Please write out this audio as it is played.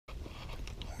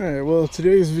Alright, well,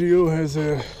 today's video has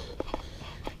a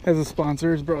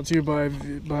sponsor. It's brought to you by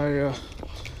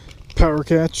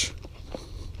Powrcatch.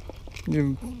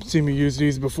 You've seen me use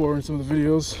these before in some of the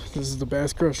videos. This is the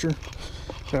bass crusher.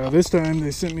 This time they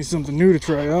sent me something new to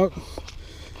try out.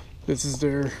 This is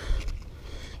their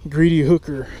greedy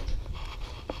hooker.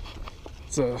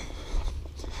 It's an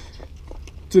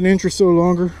inch or so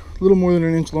longer, a little more than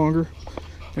an inch longer,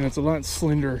 and it's a lot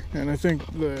slender. And I think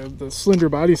the slender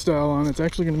body style on it's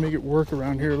actually going to make it work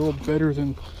around here a little better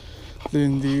than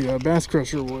the bass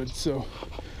crusher would. So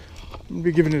I'm gonna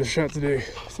be giving it a shot today,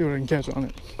 see what I can catch on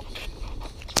it.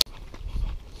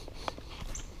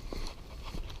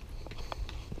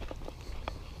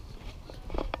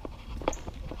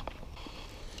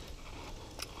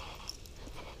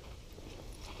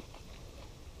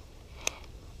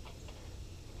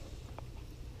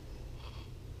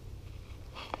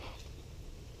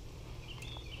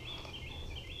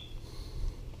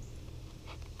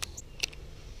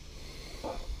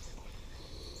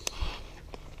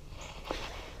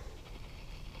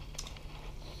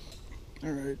 All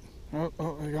right.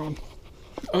 Oh, I got one.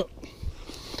 Oh,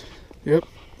 yep.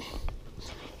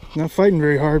 Not fighting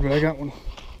very hard, but I got one.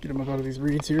 Get him up out of these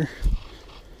reeds here.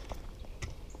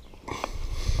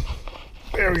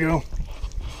 There we go.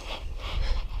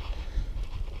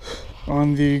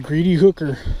 On the greedy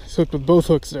hooker. It's hooked with both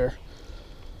hooks there.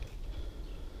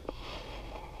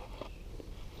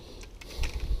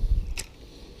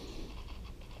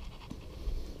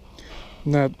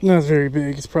 Not very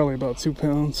big. It's probably about 2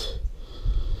 pounds.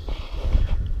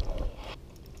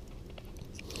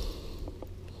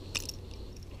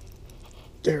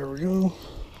 There we go.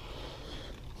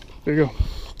 There you go.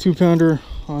 2-pounder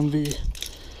on the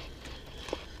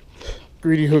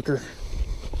greedy hooker.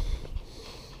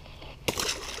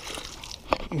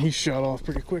 And he shot off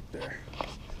pretty quick there.